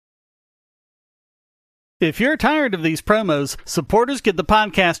If you're tired of these promos, supporters get the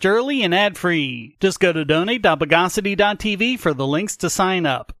podcast early and ad-free. Just go to donate.bogosity.tv for the links to sign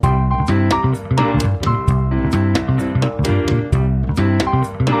up.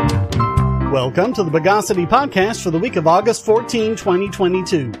 Welcome to the Bogosity Podcast for the week of August 14,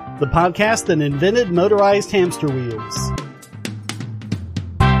 2022. The podcast that invented motorized hamster wheels.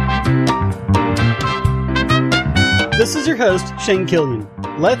 This is your host, Shane Killian.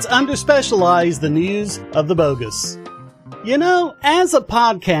 Let's underspecialize the news of the bogus. You know, as a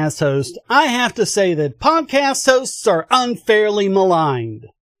podcast host, I have to say that podcast hosts are unfairly maligned.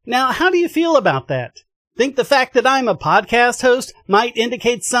 Now, how do you feel about that? Think the fact that I'm a podcast host might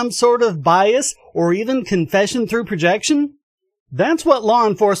indicate some sort of bias or even confession through projection? That's what law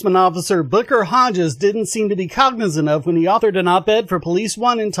enforcement officer Booker Hodges didn't seem to be cognizant of when he authored an op-ed for Police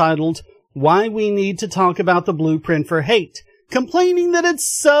One entitled, "Why We Need to Talk About the Blueprint for Hate," complaining that it's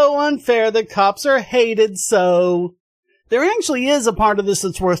so unfair that cops are hated so. There actually is a part of this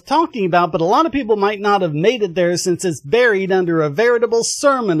that's worth talking about, but a lot of people might not have made it there since it's buried under a veritable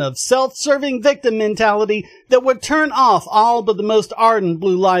sermon of self-serving victim mentality that would turn off all but the most ardent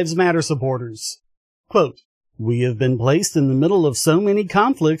Blue Lives Matter supporters. Quote, "We have been placed in the middle of so many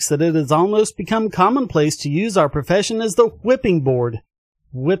conflicts that it has almost become commonplace to use our profession as the whipping board."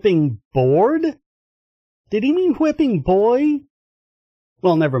 Whipping board? Did he mean whipping boy?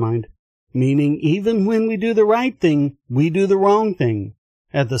 Well, never mind. Meaning, even when we do the right thing, we do the wrong thing.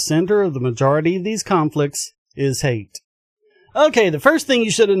 At the center of the majority of these conflicts is hate. Okay, the first thing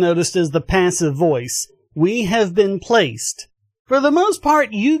you should have noticed is the passive voice. We have been placed. For the most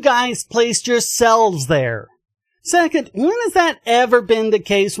part, you guys placed yourselves there. Second, when has that ever been the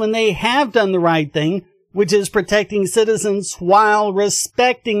case when they have done the right thing, which is protecting citizens while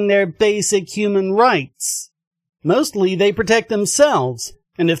respecting their basic human rights? Mostly they protect themselves,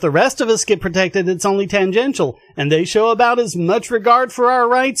 and if the rest of us get protected, it's only tangential, and they show about as much regard for our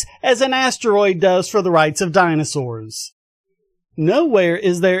rights as an asteroid does for the rights of dinosaurs. Nowhere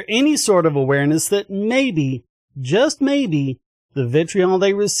is there any sort of awareness that maybe, just maybe, the vitriol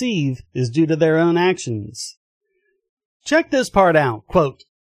they receive is due to their own actions. Check this part out, quote,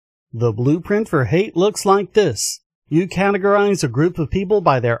 "The blueprint for hate looks like this. You categorize a group of people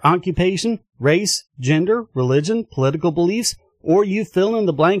by their occupation, race, gender, religion, political beliefs, or you fill in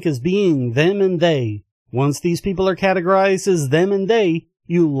the blank as being them and they. Once these people are categorized as them and they,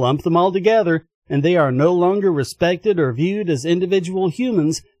 you lump them all together, and they are no longer respected or viewed as individual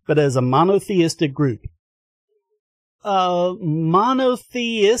humans, but as a monotheistic group." A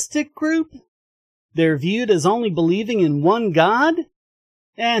monotheistic group? They're viewed as only believing in one God?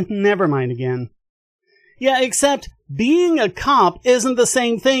 Never mind again. Yeah, except being a cop isn't the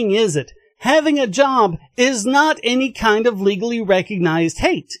same thing, is it? Having a job is not any kind of legally recognized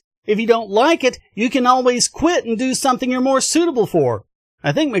hate. If you don't like it, you can always quit and do something you're more suitable for.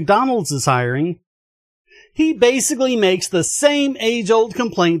 I think McDonald's is hiring. He basically makes the same age-old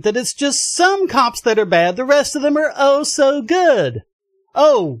complaint that it's just some cops that are bad, the rest of them are oh so good.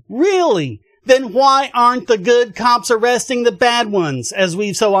 Oh, really? Then why aren't the good cops arresting the bad ones, as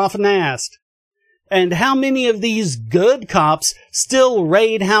we've so often asked? And how many of these good cops still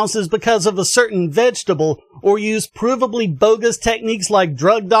raid houses because of a certain vegetable, or use provably bogus techniques like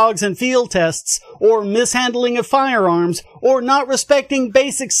drug dogs and field tests, or mishandling of firearms, or not respecting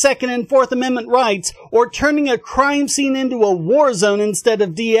basic Second and Fourth Amendment rights, or turning a crime scene into a war zone instead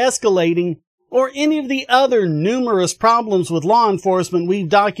of de-escalating, or any of the other numerous problems with law enforcement we've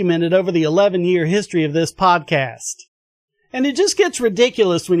documented over the 11-year history of this podcast? And it just gets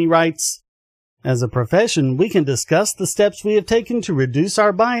ridiculous when he writes, "As a profession, we can discuss the steps we have taken to reduce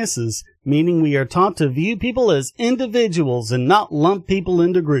our biases, meaning we are taught to view people as individuals and not lump people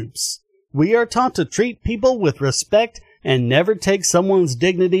into groups. We are taught to treat people with respect and never take someone's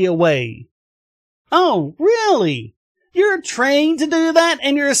dignity away." Oh, really? You're trained to do that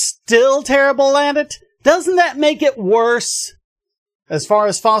and you're still terrible at it? Doesn't that make it worse? As far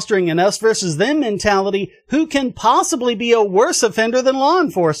as fostering an us versus them mentality, who can possibly be a worse offender than law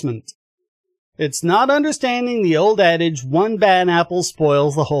enforcement? It's not understanding the old adage, one bad apple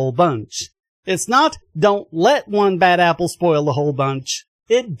spoils the whole bunch. It's not, don't let one bad apple spoil the whole bunch.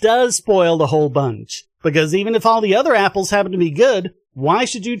 It does spoil the whole bunch. Because even if all the other apples happen to be good, why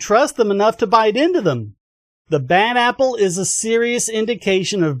should you trust them enough to bite into them? The bad apple is a serious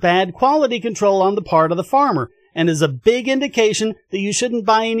indication of bad quality control on the part of the farmer, and is a big indication that you shouldn't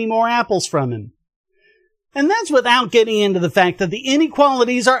buy any more apples from him. And that's without getting into the fact that the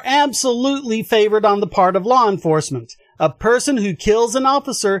inequalities are absolutely favored on the part of law enforcement. A person who kills an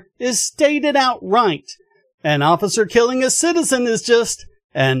officer is stated outright. An officer killing a citizen is just,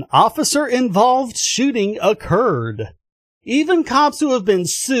 An officer-involved shooting occurred. Even cops who have been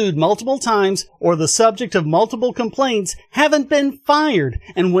sued multiple times or the subject of multiple complaints haven't been fired,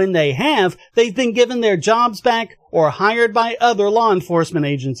 and when they have, they've been given their jobs back or hired by other law enforcement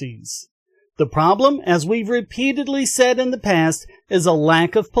agencies. The problem, as we've repeatedly said in the past, is a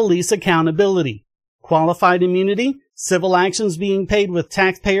lack of police accountability. Qualified immunity, civil actions being paid with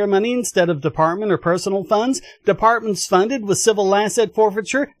taxpayer money instead of department or personal funds, departments funded with civil asset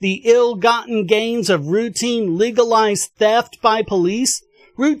forfeiture, the ill-gotten gains of routine legalized theft by police,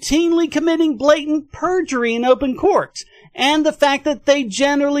 routinely committing blatant perjury in open court, and the fact that they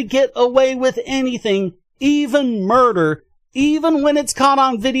generally get away with anything, even murder, even when it's caught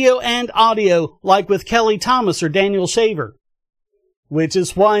on video and audio, like with Kelly Thomas or Daniel Shaver. Which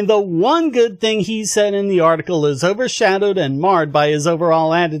is why the one good thing he said in the article is overshadowed and marred by his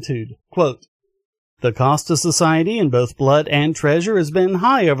overall attitude. Quote, "The cost to society in both blood and treasure has been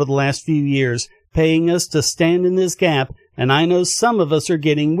high over the last few years, paying us to stand in this gap, and I know some of us are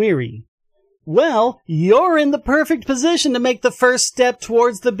getting weary." Well, you're in the perfect position to make the first step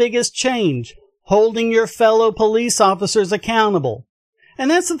towards the biggest change, holding your fellow police officers accountable. And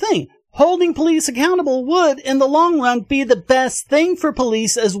that's the thing. Holding police accountable would, in the long run, be the best thing for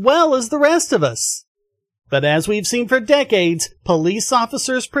police as well as the rest of us. But as we've seen for decades, police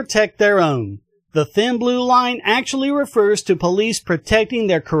officers protect their own. The thin blue line actually refers to police protecting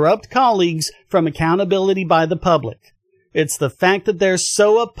their corrupt colleagues from accountability by the public. It's the fact that they're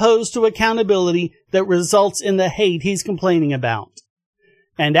so opposed to accountability that results in the hate he's complaining about.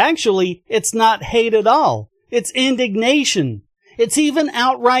 And actually, it's not hate at all. It's indignation. It's even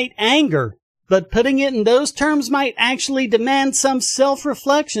outright anger, but putting it in those terms might actually demand some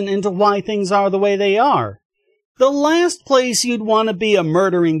self-reflection into why things are the way they are. The last place you'd want to be a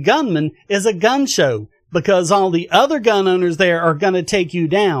murdering gunman is a gun show, because all the other gun owners there are going to take you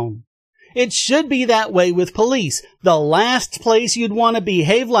down. It should be that way with police. The last place you'd want to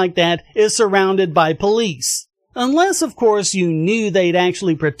behave like that is surrounded by police. Unless, of course, you knew they'd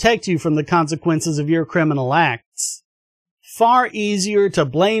actually protect you from the consequences of your criminal acts. Far easier to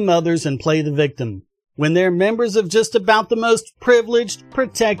blame others and play the victim when they're members of just about the most privileged,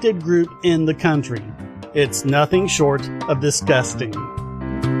 protected group in the country. It's nothing short of disgusting.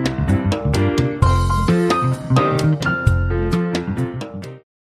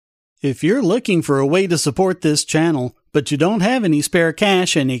 If you're looking for a way to support this channel, but you don't have any spare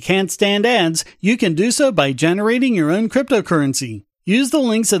cash and you can't stand ads, you can do so by generating your own cryptocurrency. Use the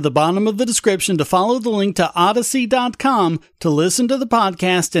links at the bottom of the description to follow the link to Odyssey.com to listen to the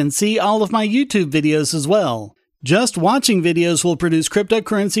podcast and see all of my YouTube videos as well. Just watching videos will produce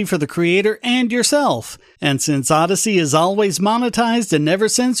cryptocurrency for the creator and yourself. And since Odyssey is always monetized and never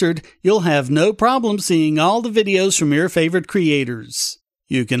censored, you'll have no problem seeing all the videos from your favorite creators.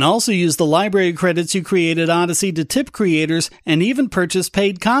 You can also use the library credits you created Odyssey to tip creators and even purchase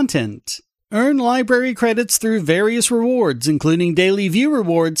paid content. Earn library credits through various rewards, including daily view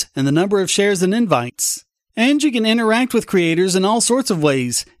rewards and the number of shares and invites. And you can interact with creators in all sorts of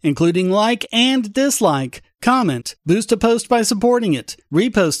ways, including like and dislike, comment, boost a post by supporting it,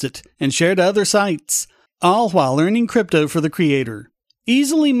 repost it, and share to other sites, all while earning crypto for the creator.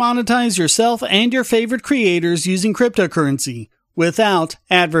 Easily monetize yourself and your favorite creators using cryptocurrency without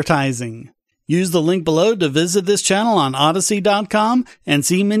advertising. Use the link below to visit this channel on Odyssey.com and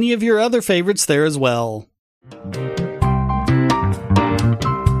see many of your other favorites there as well.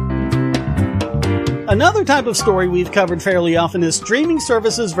 Another type of story we've covered fairly often is streaming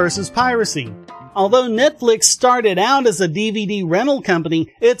services versus piracy. Although Netflix started out as a DVD rental company,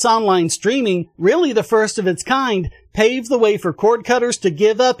 its online streaming, really the first of its kind, paved the way for cord cutters to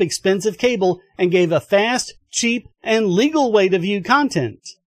give up expensive cable and gave a fast, cheap, and legal way to view content.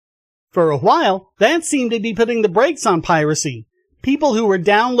 For a while, that seemed to be putting the brakes on piracy. People who were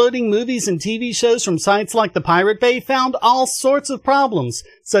downloading movies and TV shows from sites like the Pirate Bay found all sorts of problems,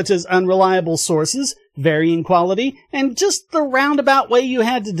 such as unreliable sources, varying quality, and just the roundabout way you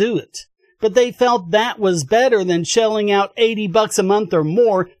had to do it. But they felt that was better than shelling out $80 a month or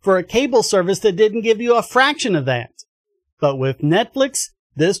more for a cable service that didn't give you a fraction of that. But with Netflix,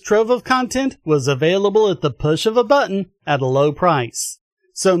 this trove of content was available at the push of a button at a low price.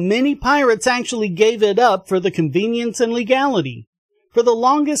 So many pirates actually gave it up for the convenience and legality. For the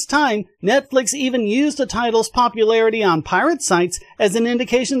longest time, Netflix even used a title's popularity on pirate sites as an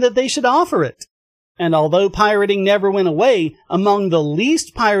indication that they should offer it. And although pirating never went away, among the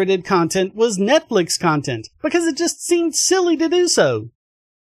least pirated content was Netflix content, because it just seemed silly to do so.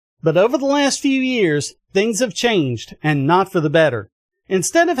 But over the last few years, things have changed, and not for the better.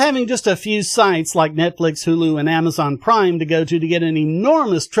 Instead of having just a few sites like Netflix, Hulu, and Amazon Prime to go to get an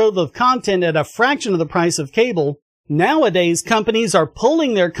enormous trove of content at a fraction of the price of cable, nowadays companies are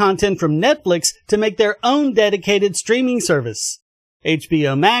pulling their content from Netflix to make their own dedicated streaming service.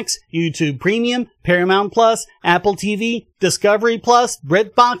 HBO Max, YouTube Premium, Paramount Plus, Apple TV, Discovery Plus,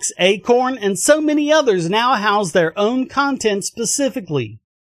 BritBox, Acorn, and so many others now house their own content specifically.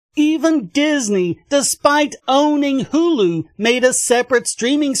 Even Disney, despite owning Hulu, made a separate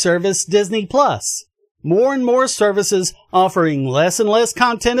streaming service, Disney Plus. More and more services offering less and less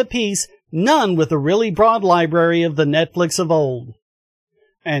content apiece, none with a really broad library of the Netflix of old.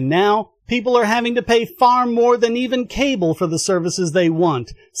 And now, people are having to pay far more than even cable for the services they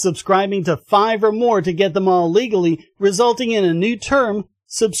want, subscribing to 5 or more to get them all legally, resulting in a new term,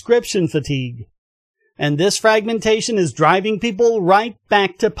 subscription fatigue. And this fragmentation is driving people right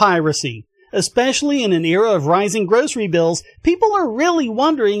back to piracy. Especially in an era of rising grocery bills, people are really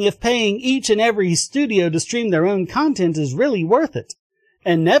wondering if paying each and every studio to stream their own content is really worth it.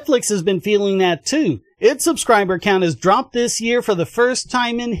 And Netflix has been feeling that too. Its subscriber count has dropped this year for the first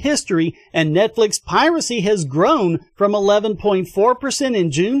time in history, and Netflix piracy has grown from 11.4% in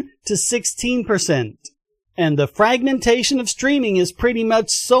June to 16%. And the fragmentation of streaming is pretty much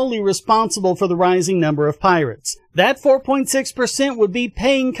solely responsible for the rising number of pirates. That 4.6% would be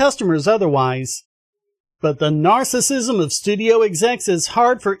paying customers otherwise. But the narcissism of studio execs is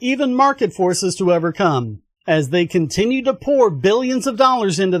hard for even market forces to overcome, as they continue to pour billions of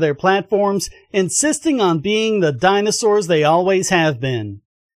dollars into their platforms, insisting on being the dinosaurs they always have been.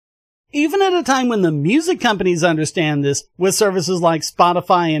 Even at a time when the music companies understand this, with services like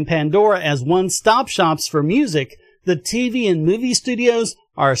Spotify and Pandora as one-stop shops for music, the TV and movie studios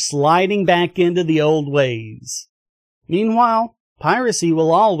are sliding back into the old ways. Meanwhile, piracy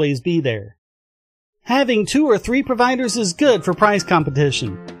will always be there. Having 2 or 3 providers is good for price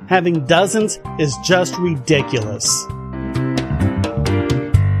competition. Having dozens is just ridiculous.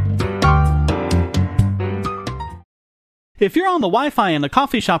 If you're on the Wi-Fi in a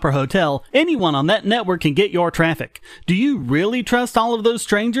coffee shop or hotel, anyone on that network can get your traffic. Do you really trust all of those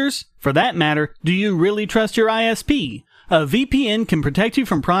strangers? For that matter, do you really trust your ISP? A VPN can protect you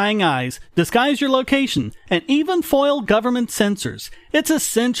from prying eyes, disguise your location, and even foil government censors. It's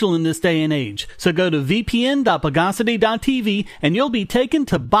essential in this day and age, so go to vpn.bogosity.tv and you'll be taken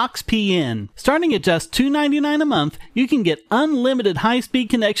to BoxPN. Starting at just $2.99 a month, you can get unlimited high-speed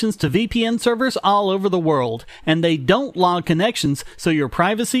connections to VPN servers all over the world, and they don't log connections, so your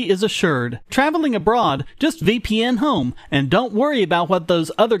privacy is assured. Traveling abroad, just VPN home, and don't worry about what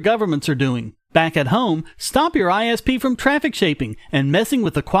those other governments are doing. Back at home, stop your ISP from traffic shaping and messing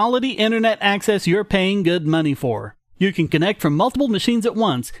with the quality internet access you're paying good money for. You can connect from multiple machines at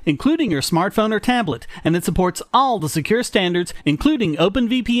once, including your smartphone or tablet, and it supports all the secure standards, including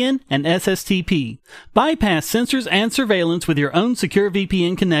OpenVPN and SSTP. Bypass censors and surveillance with your own secure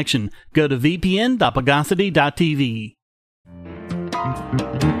VPN connection. Go to vpn.bogosity.tv.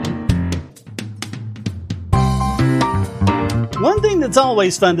 One thing that's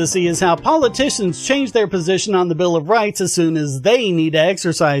always fun to see is how politicians change their position on the Bill of Rights as soon as they need to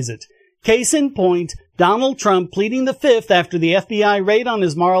exercise it. Case in point, Donald Trump pleading the Fifth after the FBI raid on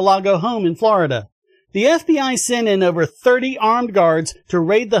his Mar-a-Lago home in Florida. The FBI sent in over 30 armed guards to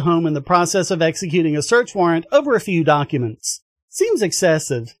raid the home in the process of executing a search warrant over a few documents. Seems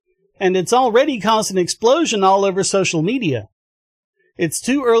excessive, and it's already caused an explosion all over social media. It's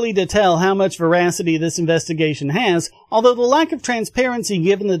too early to tell how much veracity this investigation has, although the lack of transparency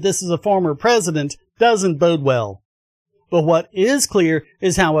given that this is a former president doesn't bode well. But what is clear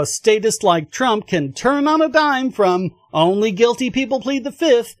is how a statist like Trump can turn on a dime from only guilty people plead the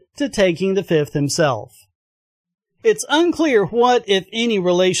Fifth to taking the Fifth himself. It's unclear what, if any,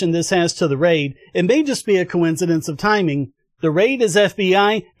 relation this has to the raid. It may just be a coincidence of timing. The raid is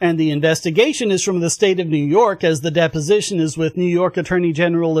FBI, and the investigation is from the state of New York, as the deposition is with New York Attorney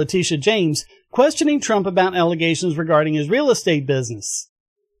General Letitia James, questioning Trump about allegations regarding his real estate business.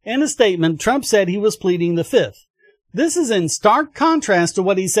 In a statement, Trump said he was pleading the Fifth. This is in stark contrast to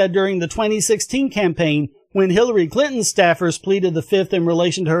what he said during the 2016 campaign, when Hillary Clinton's staffers pleaded the Fifth in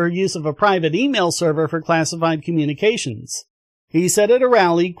relation to her use of a private email server for classified communications. He said at a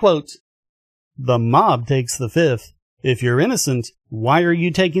rally, quote, "The mob takes the Fifth. If you're innocent, why are you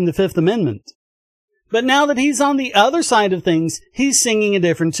taking the Fifth Amendment?" But now that he's on the other side of things, he's singing a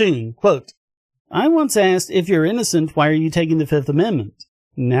different tune. Quote, "I once asked, if you're innocent, why are you taking the Fifth Amendment?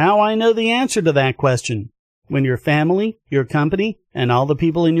 Now I know the answer to that question. When your family, your company, and all the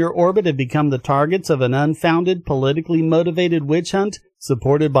people in your orbit have become the targets of an unfounded, politically motivated witch hunt,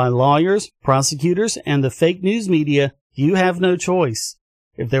 supported by lawyers, prosecutors, and the fake news media, you have no choice.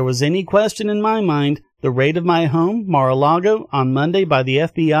 If there was any question in my mind, the raid of my home, Mar-a-Lago, on Monday by the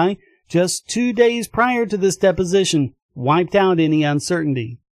FBI, just 2 days prior to this deposition, wiped out any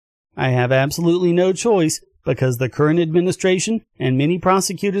uncertainty. I have absolutely no choice because the current administration and many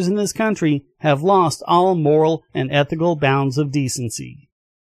prosecutors in this country have lost all moral and ethical bounds of decency.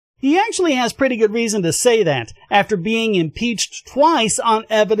 He actually has pretty good reason to say that after being impeached twice on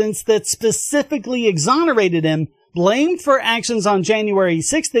evidence that specifically exonerated him, blamed for actions on January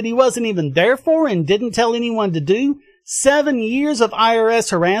 6th that he wasn't even there for and didn't tell anyone to do, 7 years of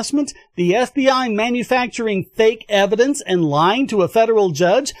IRS harassment, the FBI manufacturing fake evidence and lying to a federal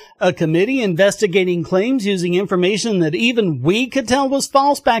judge, a committee investigating claims using information that even we could tell was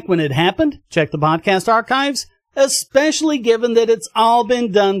false back when it happened. Check the podcast archives. Especially given that it's all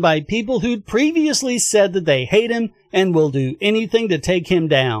been done by people who'd previously said that they hate him and will do anything to take him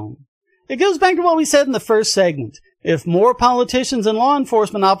down. It goes back to what we said in the first segment. If more politicians and law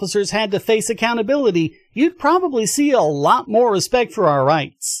enforcement officers had to face accountability, you'd probably see a lot more respect for our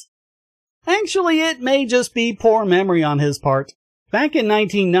rights. Actually, it may just be poor memory on his part. Back in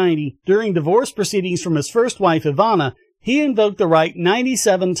 1990, during divorce proceedings from his first wife, Ivana, he invoked the right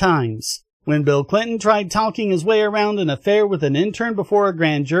 97 times. When Bill Clinton tried talking his way around an affair with an intern before a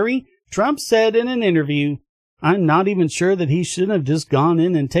grand jury, Trump said in an interview, "I'm not even sure that he shouldn't have just gone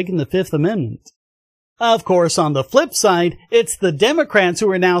in and taken the Fifth Amendment." Of course, on the flip side, it's the Democrats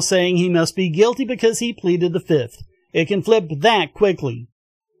who are now saying he must be guilty because he pleaded the Fifth. It can flip that quickly.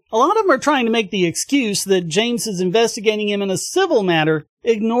 A lot of them are trying to make the excuse that James is investigating him in a civil matter,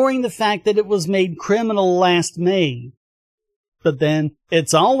 ignoring the fact that it was made criminal last May. But then,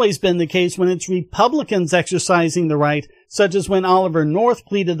 it's always been the case when it's Republicans exercising the right, such as when Oliver North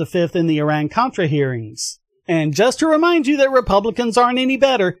pleaded the Fifth in the Iran-Contra hearings. And just to remind you that Republicans aren't any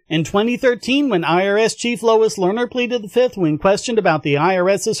better, in 2013 when IRS Chief Lois Lerner pleaded the Fifth when questioned about the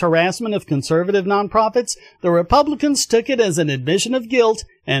IRS's harassment of conservative nonprofits, the Republicans took it as an admission of guilt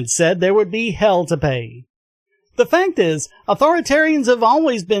and said there would be hell to pay. The fact is, authoritarians have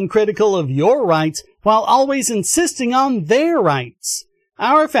always been critical of your rights while always insisting on their rights.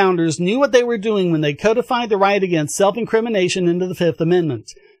 Our founders knew what they were doing when they codified the right against self-incrimination into the Fifth Amendment.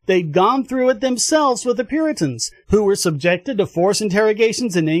 They'd gone through it themselves with the Puritans, who were subjected to forced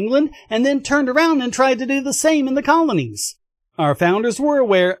interrogations in England and then turned around and tried to do the same in the colonies. Our founders were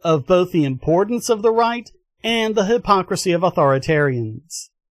aware of both the importance of the right and the hypocrisy of authoritarians.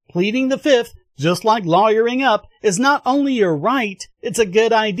 Pleading the Fifth, just like lawyering up, is not only your right, it's a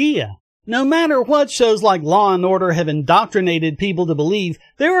good idea. No matter what shows like Law and Order have indoctrinated people to believe,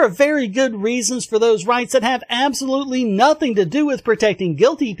 there are very good reasons for those rights that have absolutely nothing to do with protecting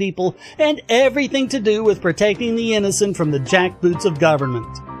guilty people and everything to do with protecting the innocent from the jackboots of government.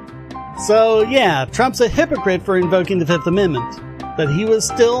 So yeah, Trump's a hypocrite for invoking the Fifth Amendment, but he was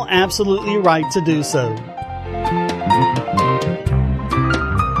still absolutely right to do so.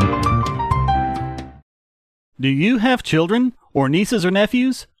 Do you have children, or nieces or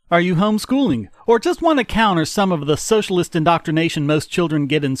nephews? Are you homeschooling, or just want to counter some of the socialist indoctrination most children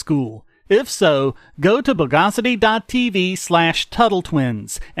get in school? If so, go to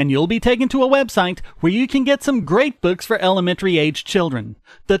bogosity.tv/TuttleTwins, and you'll be taken to a website where you can get some great books for elementary-aged children.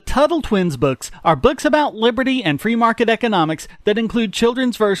 The Tuttle Twins books are books about liberty and free market economics that include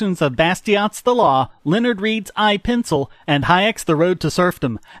children's versions of Bastiat's The Law, Leonard Read's I, Pencil, and Hayek's The Road to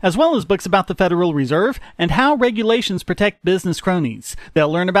Serfdom, as well as books about the Federal Reserve and how regulations protect business cronies.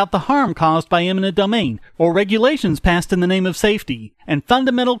 They'll learn about the harm caused by eminent domain, or regulations passed in the name of safety, and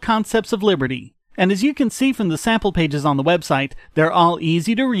fundamental concepts of liberty. And as you can see from the sample pages on the website, they're all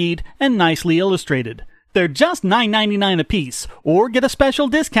easy to read and nicely illustrated. They're just $9.99 a piece, or get a special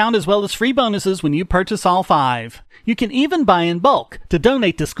discount as well as free bonuses when you purchase all 5. You can even buy in bulk to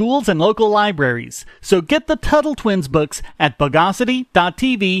donate to schools and local libraries. So get the Tuttle Twins books at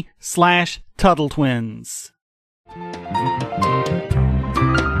bogosity.tv/TuttleTwins.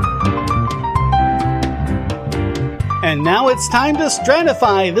 And now it's time to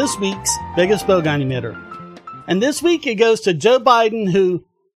stratify this week's biggest bogon emitter. And this week it goes to Joe Biden, who,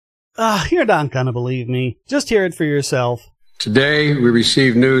 you're not gonna believe me. Just hear it for yourself. Today we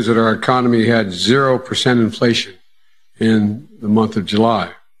received news that our economy had 0% inflation in the month of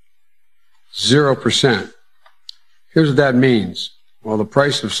July. 0%. Here's what that means. While the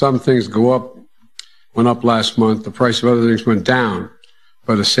price of some things went up last month, the price of other things went down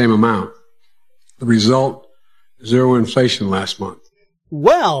by the same amount. The result, 0 inflation last month.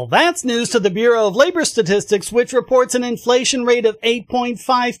 Well, that's news to the Bureau of Labor Statistics, which reports an inflation rate of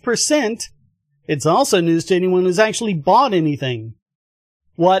 8.5%. It's also news to anyone who's actually bought anything.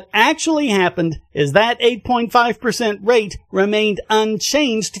 What actually happened is that 8.5% rate remained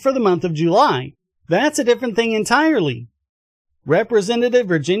unchanged for the month of July. That's a different thing entirely. Representative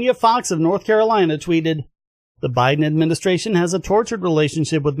Virginia Fox of North Carolina tweeted, "The Biden administration has a tortured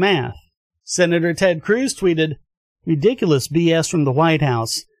relationship with math." Senator Ted Cruz tweeted, "Ridiculous BS from the White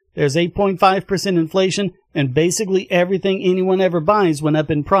House. There's 8.5% inflation, and basically everything anyone ever buys went up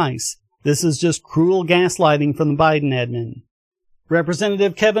in price. This is just cruel gaslighting from the Biden admin."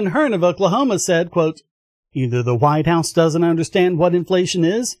 Representative Kevin Hern of Oklahoma said, quote, "Either the White House doesn't understand what inflation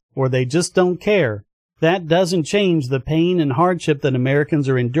is, or they just don't care. That doesn't change the pain and hardship that Americans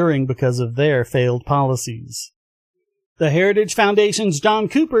are enduring because of their failed policies." The Heritage Foundation's John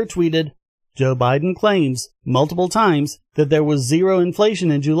Cooper tweeted, "Joe Biden claims, multiple times, that there was zero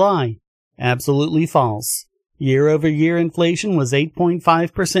inflation in July. Absolutely false. Year-over-year inflation was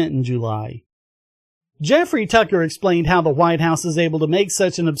 8.5% in July." Jeffrey Tucker explained how the White House is able to make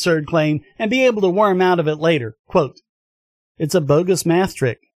such an absurd claim and be able to worm out of it later. Quote, "It's a bogus math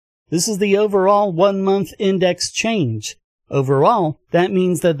trick. This is the overall one-month index change. Overall, that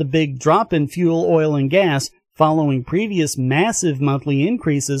means that the big drop in fuel, oil, and gas following previous massive monthly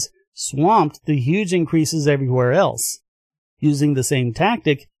increases swamped the huge increases everywhere else. Using the same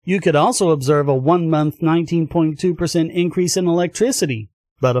tactic, you could also observe a one-month 19.2% increase in electricity.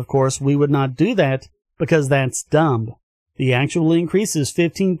 But of course, we would not do that because that's dumb. The actual increase is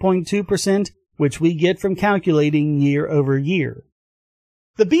 15.2%, which we get from calculating year over year."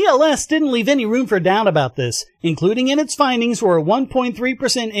 The BLS didn't leave any room for doubt about this, including in its findings were a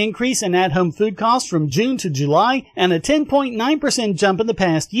 1.3% increase in at-home food costs from June to July and a 10.9% jump in the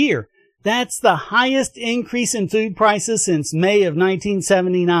past year. That's the highest increase in food prices since May of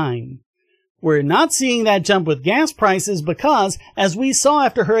 1979. We're not seeing that jump with gas prices because, as we saw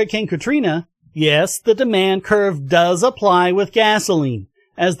after Hurricane Katrina, yes, the demand curve does apply with gasoline.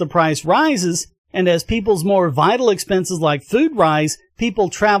 As the price rises, and as people's more vital expenses like food rise, people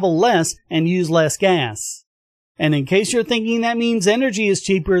travel less and use less gas. And in case you're thinking that means energy is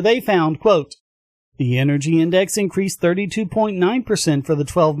cheaper, they found, quote, "The energy index increased 32.9% for the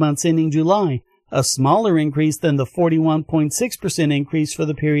 12 months ending July, a smaller increase than the 41.6% increase for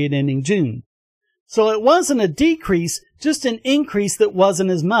the period ending June. So it wasn't a decrease, just an increase that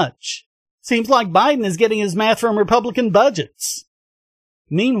wasn't as much. Seems like Biden is getting his math from Republican budgets."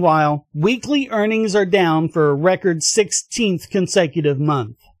 Meanwhile, weekly earnings are down for a record 16th consecutive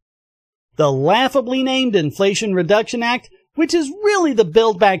month. The laughably named Inflation Reduction Act, which is really the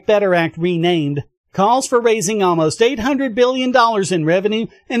Build Back Better Act renamed, calls for raising almost $800 billion in revenue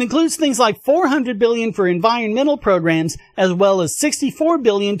and includes things like $400 billion for environmental programs, as well as $64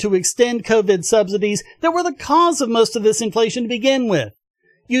 billion to extend COVID subsidies that were the cause of most of this inflation to begin with.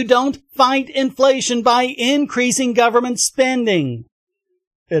 You don't fight inflation by increasing government spending.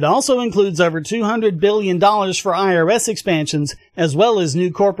 It also includes over $200 billion for IRS expansions, as well as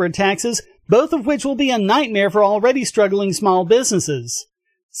new corporate taxes, both of which will be a nightmare for already struggling small businesses.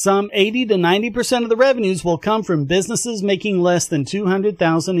 Some 80 to 90% of the revenues will come from businesses making less than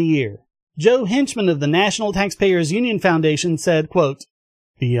 $200,000 a year. Joe Henchman of the National Taxpayers Union Foundation said, quote,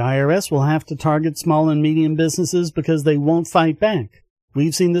 "The IRS will have to target small and medium businesses because they won't fight back.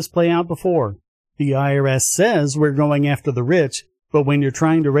 We've seen this play out before. The IRS says we're going after the rich, but when you're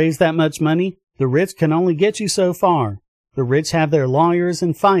trying to raise that much money, the rich can only get you so far. The rich have their lawyers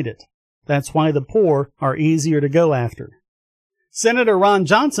and fight it. That's why the poor are easier to go after." Senator Ron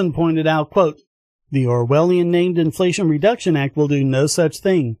Johnson pointed out, quote, "The Orwellian-named Inflation Reduction Act will do no such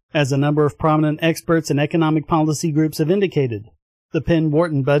thing, as a number of prominent experts and economic policy groups have indicated. The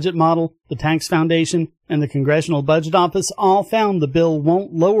Penn-Wharton Budget Model, the Tax Foundation, and the Congressional Budget Office all found the bill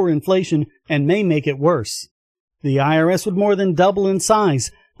won't lower inflation and may make it worse. The IRS would more than double in size,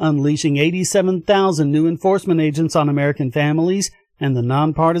 unleashing 87,000 new enforcement agents on American families, and the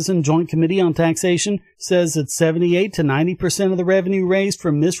Nonpartisan Joint Committee on Taxation says that 78 to 90% of the revenue raised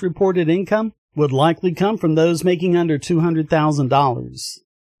from misreported income would likely come from those making under $200,000.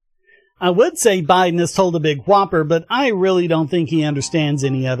 I would say Biden has told a big whopper, but I really don't think he understands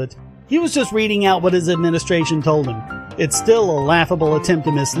any of it. He was just reading out what his administration told him. It's still a laughable attempt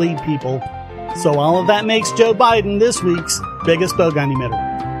to mislead people. So all of that makes Joe Biden this week's biggest bogon emitter.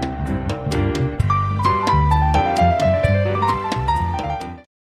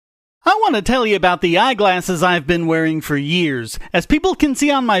 I want to tell you about the eyeglasses I've been wearing for years. As people can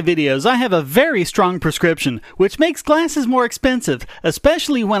see on my videos, I have a very strong prescription, which makes glasses more expensive,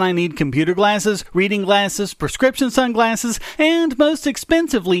 especially when I need computer glasses, reading glasses, prescription sunglasses, and most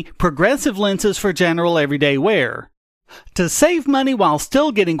expensively, progressive lenses for general everyday wear. To save money while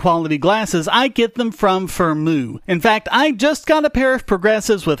still getting quality glasses, I get them from Firmoo. In fact, I just got a pair of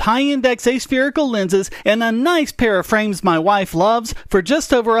progressives with high-index aspherical lenses and a nice pair of frames my wife loves for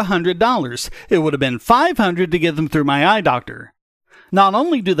just over $100. It would have been $500 to get them through my eye doctor. Not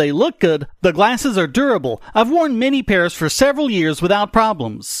only do they look good, the glasses are durable. I've worn many pairs for several years without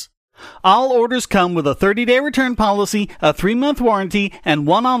problems. All orders come with a 30-day return policy, a 3-month warranty, and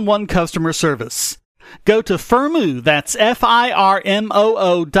one-on-one customer service. Go to Firmoo, that's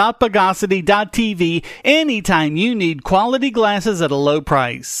FIRMOO.Bogosity.TV anytime you need quality glasses at a low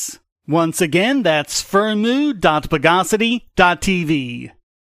price. Once again, that's Firmoo.Bogosity.TV.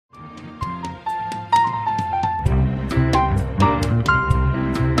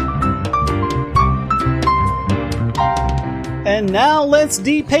 And now let's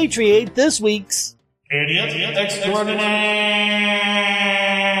depatriate this week's Idiot Extraordinaire.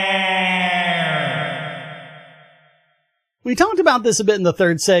 We talked about this a bit in the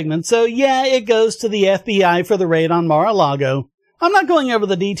third segment, so yeah, it goes to the FBI for the raid on Mar-a-Lago. I'm not going over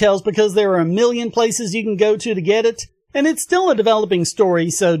the details because there are a million places you can go to get it, and it's still a developing story,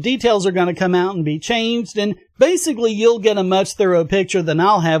 so details are going to come out and be changed, and basically you'll get a much thorough picture than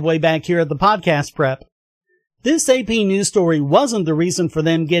I'll have way back here at the podcast prep. This AP news story wasn't the reason for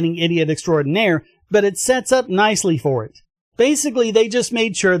them getting Idiot Extraordinaire, but it sets up nicely for it. Basically, they just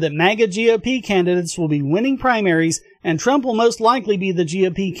made sure that MAGA GOP candidates will be winning primaries, and Trump will most likely be the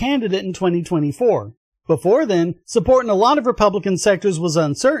GOP candidate in 2024. Before then, support in a lot of Republican sectors was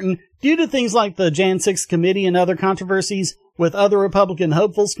uncertain due to things like the Jan 6 committee and other controversies, with other Republican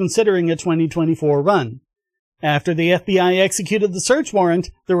hopefuls considering a 2024 run. After the FBI executed the search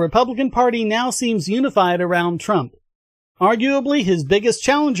warrant, the Republican Party now seems unified around Trump. Arguably, his biggest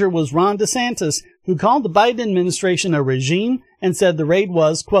challenger was Ron DeSantis, who called the Biden administration a regime and said the raid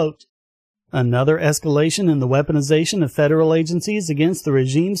was, quote, another escalation in the weaponization of federal agencies against the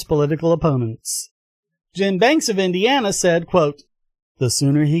regime's political opponents. Jim Banks of Indiana said, quote, the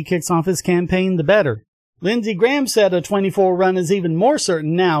sooner he kicks off his campaign, the better. Lindsey Graham said a 24 run is even more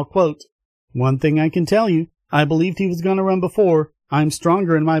certain now, quote, one thing I can tell you, I believed he was going to run before. I'm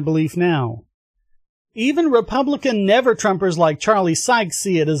stronger in my belief now. Even Republican never-Trumpers like Charlie Sykes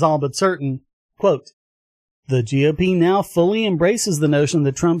see it as all but certain. Quote, the GOP now fully embraces the notion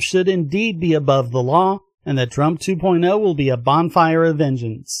that Trump should indeed be above the law, and that Trump 2.0 will be a bonfire of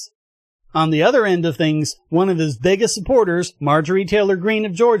vengeance. On the other end of things, one of his biggest supporters, Marjorie Taylor Greene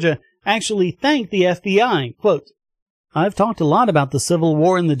of Georgia, actually thanked the FBI. Quote, I've talked a lot about the Civil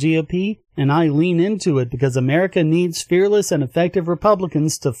War in the GOP, and I lean into it because America needs fearless and effective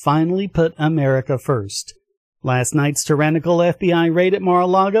Republicans to finally put America first. Last night's tyrannical FBI raid at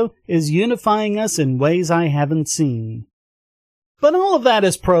Mar-a-Lago is unifying us in ways I haven't seen. But all of that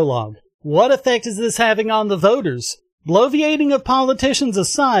is prologue. What effect is this having on the voters? Bloviating of politicians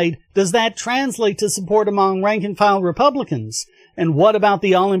aside, does that translate to support among rank-and-file Republicans? And what about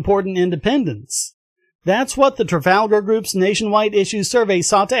the all-important independents? That's what the Trafalgar Group's nationwide issue survey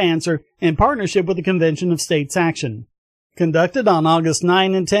sought to answer in partnership with the Convention of States Action. Conducted on August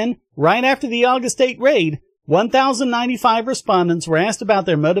 9 and 10, right after the August 8 raid, 1,095 respondents were asked about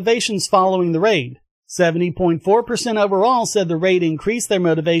their motivations following the raid. 70.4% overall said the raid increased their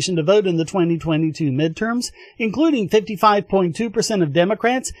motivation to vote in the 2022 midterms, including 55.2% of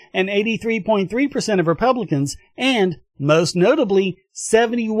Democrats and 83.3% of Republicans, and, most notably,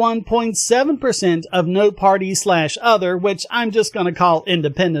 71.7% of no party/other, which I'm just going to call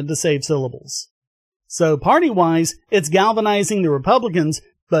independent to save syllables. So party-wise, it's galvanizing the Republicans,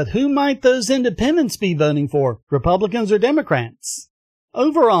 but who might those independents be voting for, Republicans or Democrats?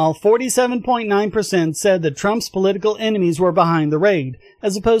 Overall, 47.9% said that Trump's political enemies were behind the raid,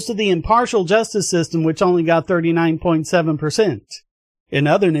 as opposed to the impartial justice system, which only got 39.7%. In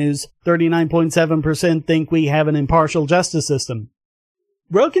other news, 39.7% think we have an impartial justice system.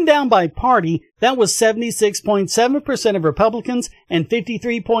 Broken down by party, that was 76.7% of Republicans and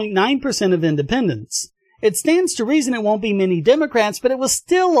 53.9% of independents. It stands to reason it won't be many Democrats, but it was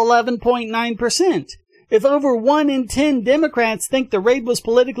still 11.9%. If over 1 in 10 Democrats think the raid was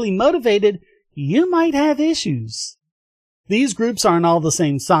politically motivated, you might have issues. These groups aren't all the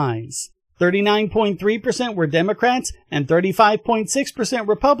same size. 39.3% were Democrats and 35.6%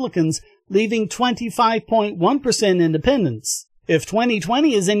 Republicans, leaving 25.1% independents. If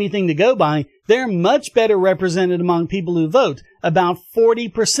 2020 is anything to go by, they're much better represented among people who vote, about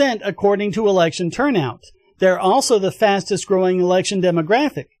 40% according to election turnout. They're also the fastest growing election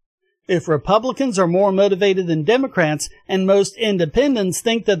demographic. If Republicans are more motivated than Democrats, and most independents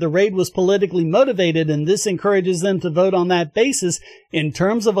think that the raid was politically motivated and this encourages them to vote on that basis, in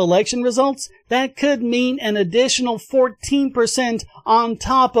terms of election results, that could mean an additional 14% on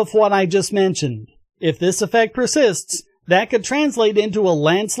top of what I just mentioned. If this effect persists, that could translate into a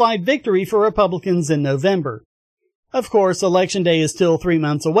landslide victory for Republicans in November. Of course, Election Day is still 3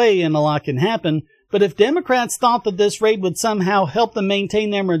 months away and a lot can happen, but if Democrats thought that this raid would somehow help them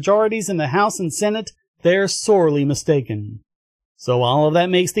maintain their majorities in the House and Senate, they're sorely mistaken. So all of that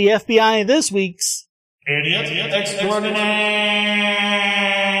makes the FBI this week's Idiot Extraordinaire!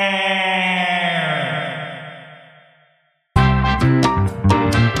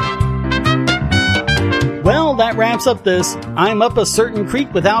 Well, that wraps up this I'm Up a Certain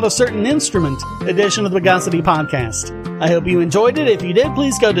Creek Without a Certain Instrument edition of the Bogosity Podcast. I hope you enjoyed it. If you did,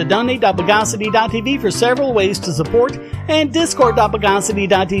 please go to donate.bogosity.tv for several ways to support and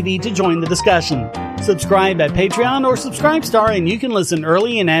discord.bogosity.tv to join the discussion. Subscribe at Patreon or Subscribestar and you can listen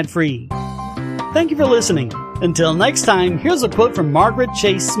early and ad-free. Thank you for listening. Until next time, here's a quote from Margaret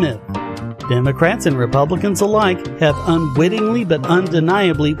Chase Smith. Democrats and Republicans alike have unwittingly but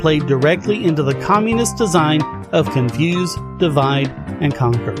undeniably played directly into the communist design of confuse, divide, and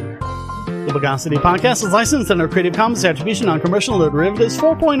conquer. The Bogosity Podcast is licensed under Creative Commons Attribution Non-Commercial No Derivatives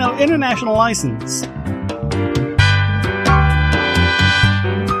 4.0 International License.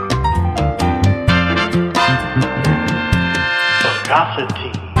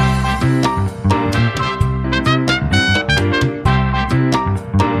 Bogosity.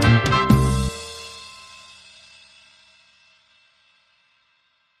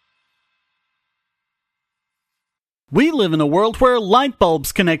 We live in a world where light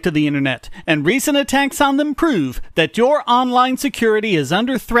bulbs connect to the internet, and recent attacks on them prove that your online security is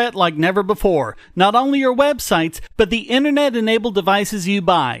under threat like never before. Not only your websites, but the internet-enabled devices you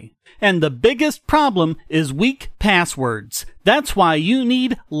buy. And the biggest problem is weak passwords. That's why you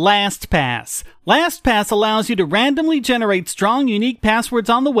need LastPass. LastPass allows you to randomly generate strong, unique passwords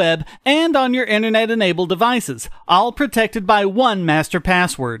on the web and on your internet-enabled devices, all protected by one master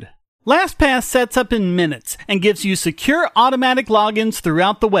password. LastPass sets up in minutes and gives you secure automatic logins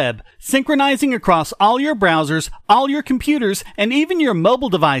throughout the web, synchronizing across all your browsers, all your computers, and even your mobile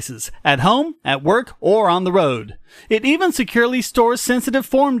devices, at home, at work, or on the road. It even securely stores sensitive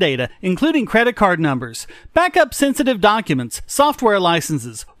form data, including credit card numbers, backup sensitive documents, software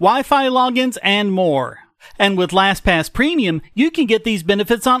licenses, Wi-Fi logins, and more. And with LastPass Premium, you can get these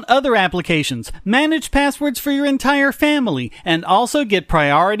benefits on other applications, manage passwords for your entire family, and also get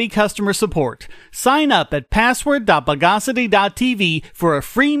priority customer support. Sign up at password.bogosity.tv for a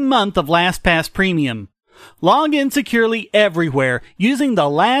free month of LastPass Premium. Log in securely everywhere using the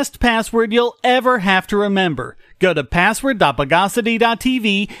last password you'll ever have to remember. Go to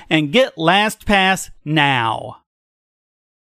password.bogosity.tv and get LastPass now.